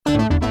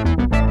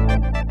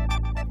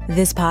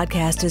This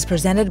podcast is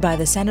presented by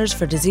the Centers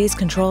for Disease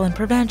Control and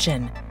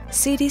Prevention.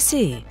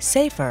 CDC.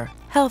 Safer,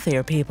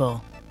 healthier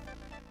people.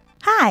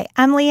 Hi,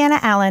 I'm Leanna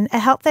Allen, a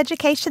health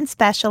education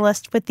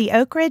specialist with the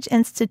Oak Ridge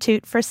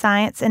Institute for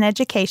Science and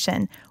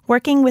Education,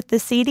 working with the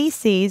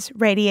CDC's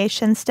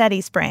Radiation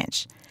Studies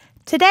branch.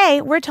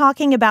 Today, we're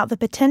talking about the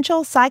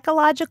potential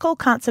psychological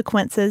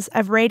consequences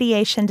of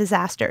radiation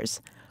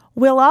disasters.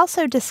 We'll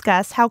also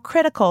discuss how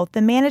critical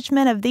the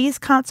management of these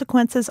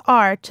consequences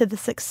are to the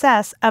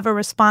success of a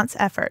response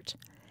effort.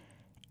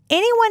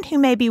 Anyone who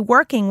may be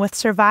working with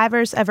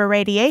survivors of a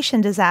radiation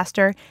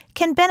disaster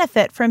can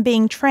benefit from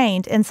being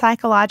trained in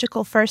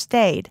psychological first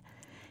aid.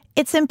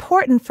 It's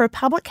important for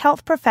public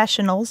health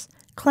professionals,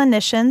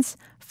 clinicians,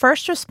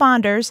 first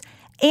responders,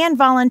 and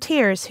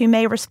volunteers who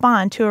may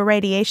respond to a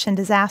radiation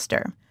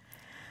disaster.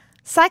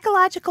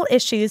 Psychological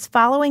issues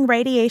following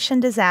radiation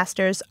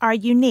disasters are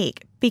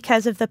unique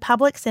because of the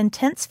public's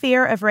intense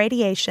fear of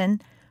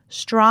radiation,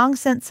 strong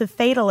sense of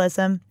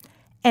fatalism,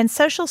 and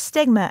social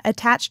stigma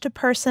attached to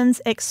persons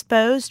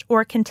exposed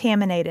or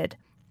contaminated.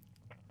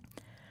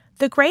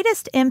 The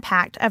greatest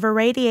impact of a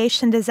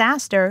radiation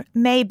disaster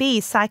may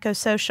be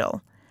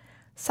psychosocial.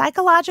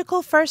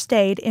 Psychological first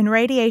aid in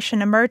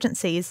radiation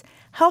emergencies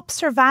helps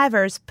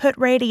survivors put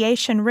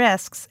radiation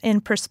risks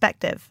in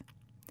perspective.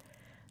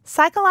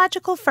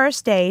 Psychological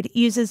first aid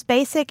uses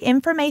basic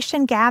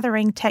information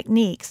gathering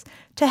techniques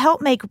to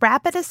help make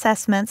rapid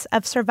assessments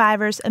of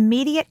survivors'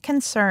 immediate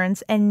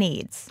concerns and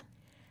needs.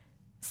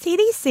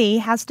 CDC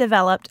has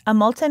developed a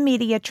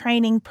multimedia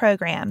training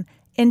program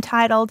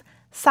entitled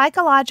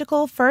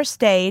Psychological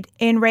First Aid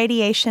in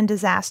Radiation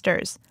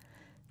Disasters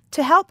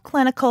to help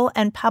clinical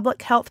and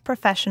public health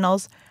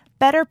professionals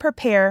better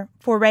prepare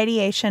for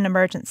radiation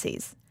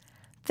emergencies.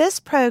 This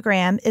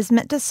program is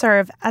meant to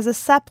serve as a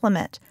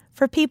supplement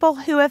for people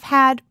who have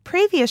had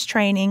previous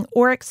training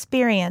or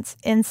experience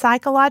in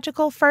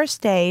psychological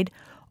first aid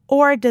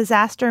or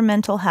disaster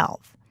mental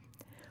health.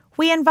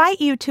 We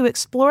invite you to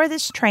explore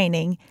this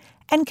training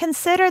and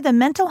consider the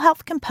mental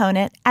health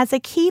component as a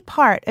key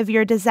part of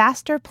your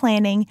disaster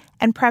planning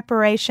and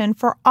preparation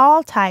for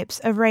all types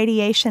of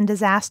radiation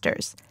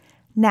disasters,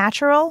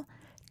 natural,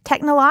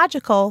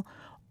 technological,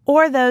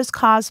 or those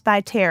caused by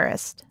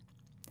terrorists.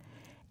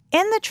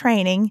 In the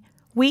training,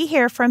 we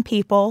hear from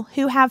people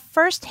who have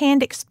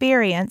firsthand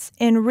experience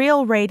in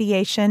real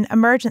radiation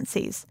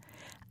emergencies,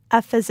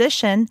 a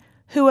physician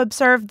who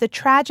observed the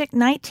tragic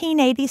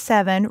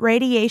 1987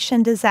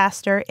 radiation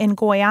disaster in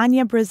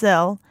Goiânia,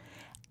 Brazil,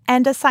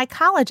 and a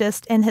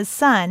psychologist and his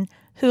son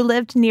who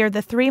lived near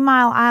the 3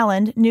 Mile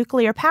Island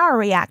nuclear power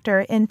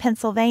reactor in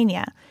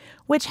Pennsylvania,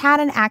 which had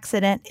an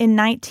accident in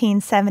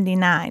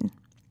 1979.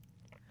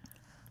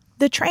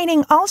 The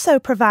training also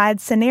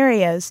provides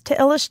scenarios to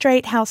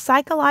illustrate how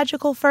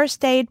psychological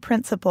first aid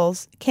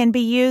principles can be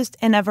used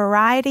in a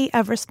variety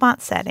of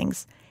response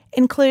settings,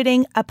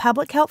 including a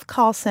public health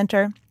call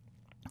center,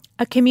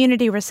 a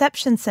community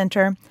reception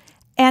center,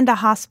 and a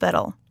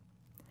hospital.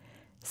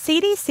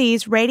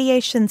 CDC's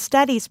Radiation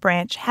Studies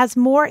branch has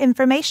more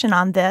information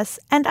on this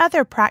and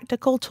other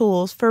practical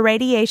tools for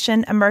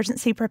radiation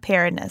emergency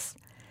preparedness.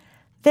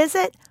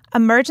 Visit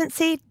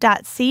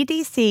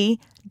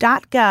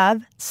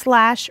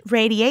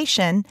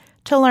emergency.cdc.gov/radiation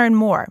to learn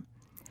more.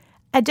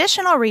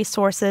 Additional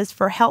resources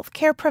for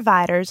healthcare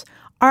providers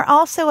are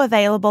also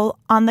available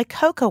on the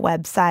COCA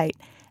website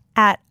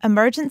at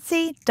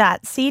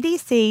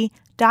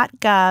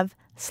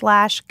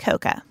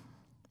emergency.cdc.gov/COCA.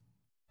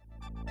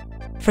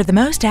 For the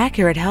most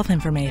accurate health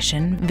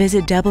information,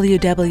 visit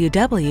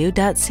www.cdc.gov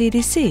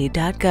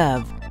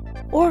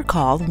or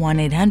call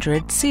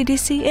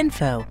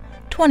 1-800-CDC-INFO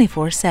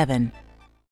 24/7.